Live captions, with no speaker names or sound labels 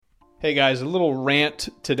Hey guys, a little rant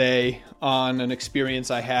today on an experience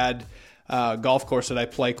I had. Golf course that I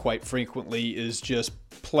play quite frequently is just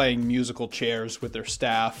playing musical chairs with their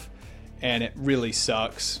staff, and it really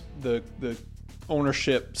sucks. The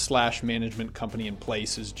ownership / management company in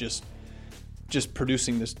place is just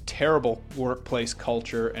producing this terrible workplace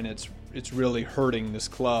culture, and it's really hurting this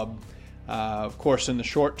club. Of course, in the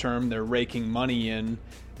short term, they're raking money in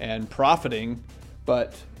and profiting,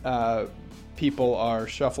 but people are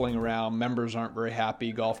shuffling around. Members aren't very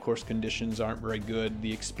happy. Golf course conditions aren't very good.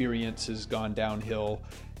 The experience has gone downhill,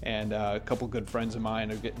 and a couple good friends of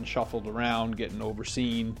mine are getting shuffled around, getting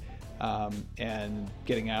overseen, and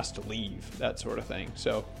getting asked to leave, that sort of thing.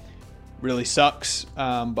 So really sucks,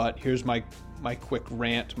 but here's my quick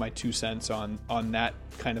rant, my 2 cents on that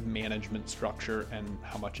kind of management structure and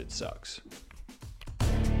how much it sucks.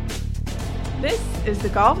 This is the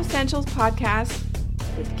Golf Essentials Podcast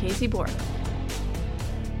with Casey Borg.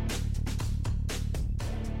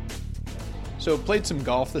 So played some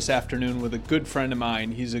golf this afternoon with a good friend of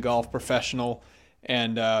mine. He's a golf professional,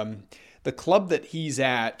 and the club that he's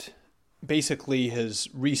at basically has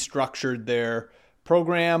restructured their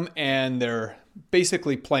program, and they're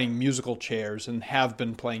basically playing musical chairs and have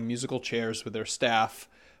been playing musical chairs with their staff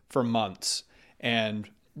for months.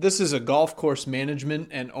 And this is a golf course management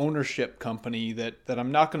and ownership company that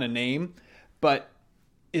I'm not going to name, but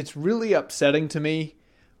it's really upsetting to me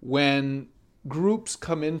when groups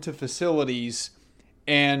come into facilities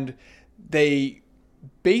and they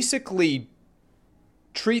basically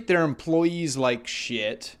treat their employees like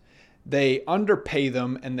shit. They underpay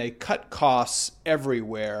them and they cut costs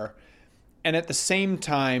everywhere. And at the same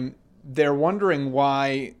time, they're wondering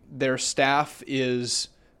why their staff is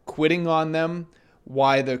quitting on them,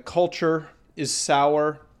 why the culture is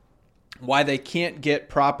sour, why they can't get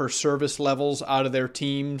proper service levels out of their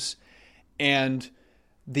teams, and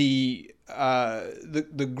the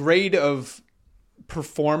grade of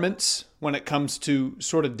performance when it comes to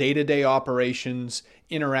sort of day-to-day operations,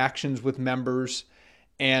 interactions with members,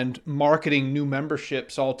 and marketing new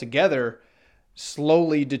memberships altogether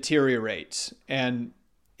slowly deteriorates. And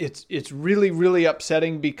it's really, really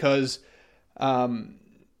upsetting because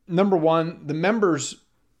number one, the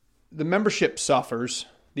membership suffers,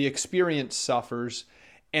 the experience suffers,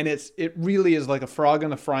 and it really is like a frog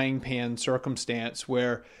in a frying pan circumstance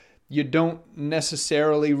where you don't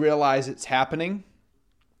necessarily realize it's happening.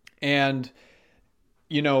 And,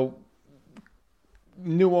 new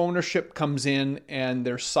ownership comes in and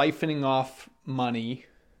they're siphoning off money.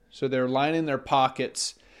 So they're lining their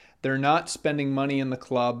pockets. They're not spending money in the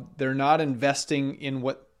club. They're not investing in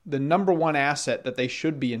what the number one asset that they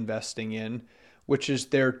should be investing in, which is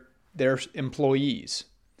their employees.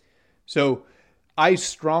 So I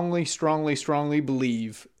strongly, strongly, strongly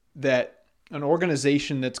believe that an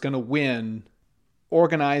organization that's going to win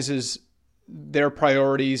organizes their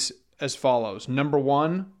priorities as follows. Number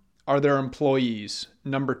one are their employees.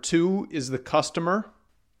 Number two is the customer.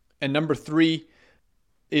 And number three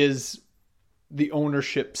is the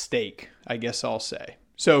ownership stake, I guess I'll say.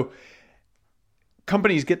 So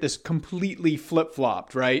companies get this completely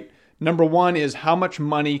flip-flopped, right? Number one is how much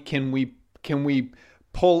money can we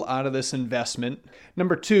pull out of this investment?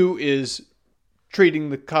 Number two is treating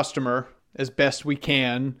the customer as best we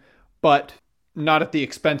can, but not at the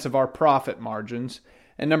expense of our profit margins.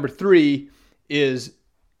 And number three is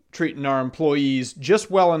treating our employees just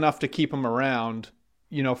well enough to keep them around,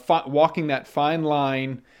 walking that fine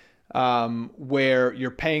line where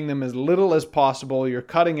you're paying them as little as possible, you're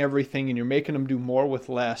cutting everything, and you're making them do more with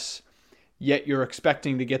less, yet you're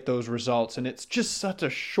expecting to get those results. And it's just such a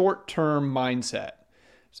short-term mindset.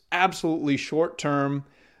 It's absolutely short-term,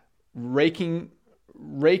 raking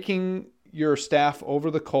your staff over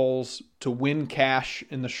the coals to win cash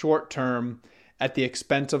in the short term at the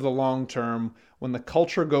expense of the long term. When the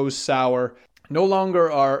culture goes sour, no longer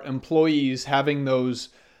are employees having those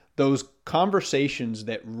conversations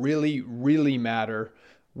that really, really matter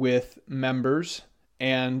with members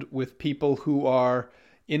and with people who are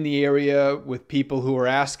in the area, with people who are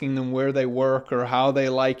asking them where they work or how they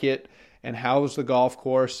like it and how's the golf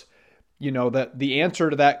course. That the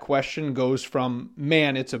answer to that question goes from,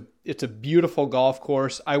 man, it's a beautiful golf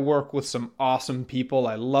course. I work with some awesome people.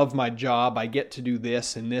 I love my job. I get to do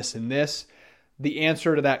this and this and this. The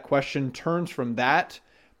answer to that question turns from that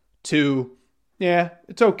to, yeah,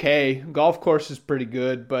 it's okay. Golf course is pretty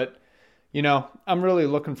good, but I'm really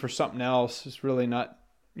looking for something else. It's really not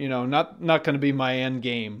going to be my end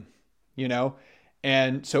game,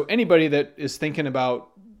 And so anybody that is thinking about,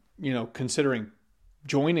 considering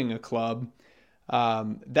joining a club,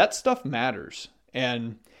 that stuff matters.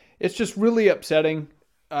 And it's just really upsetting.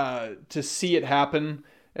 to see it happen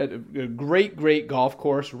at a great golf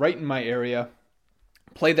course right in my area.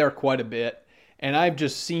 Play there quite a bit, and I've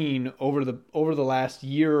just seen over the last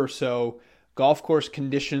year or so, golf course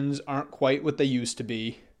conditions aren't quite what they used to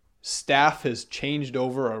be. Staff has changed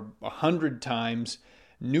over 100 times.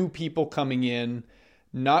 New people coming in,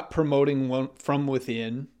 not promoting from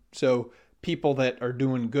within. So people that are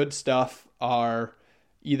doing good stuff are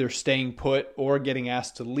either staying put or getting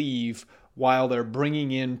asked to leave, while they're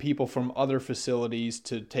bringing in people from other facilities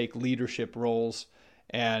to take leadership roles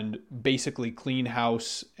and basically clean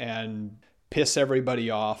house and piss everybody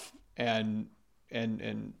off and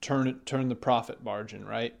turn the profit margin,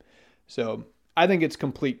 right? So I think it's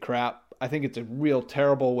complete crap. I think it's a real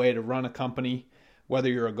terrible way to run a company, whether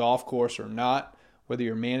you're a golf course or not, whether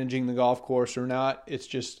you're managing the golf course or not. It's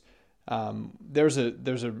just there's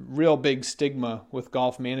a real big stigma with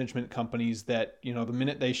golf management companies that, the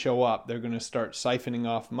minute they show up, they're going to start siphoning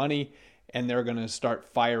off money and they're going to start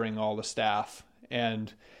firing all the staff.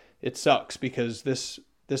 And it sucks because this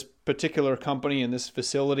particular company and this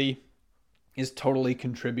facility is totally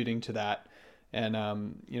contributing to that. And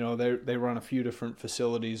they run a few different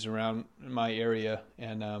facilities around my area,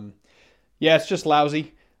 and it's just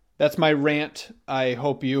lousy. That's my rant. I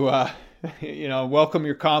hope you welcome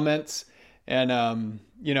your comments, and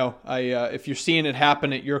if you're seeing it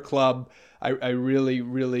happen at your club, I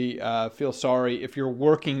really feel sorry. If you're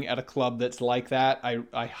working at a club that's like that,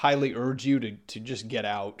 I highly urge you to just get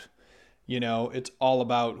out. It's all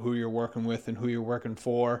about who you're working with and who you're working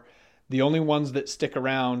for. The only ones that stick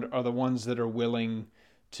around are the ones that are willing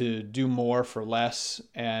to do more for less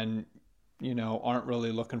and, aren't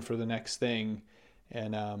really looking for the next thing.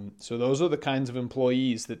 And so those are the kinds of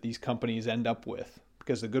employees that these companies end up with,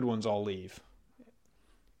 because the good ones all leave.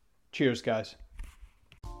 Cheers, guys.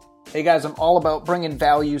 Hey, guys, I'm all about bringing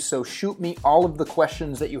value, so shoot me all of the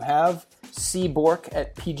questions that you have.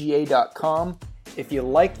 cbork@pga.com. If you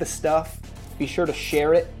like the stuff, be sure to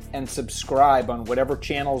share it and subscribe on whatever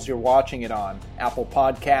channels you're watching it on. Apple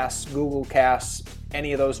Podcasts, Google Casts,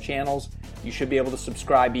 any of those channels. You should be able to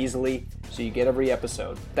subscribe easily so you get every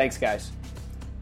episode. Thanks, guys.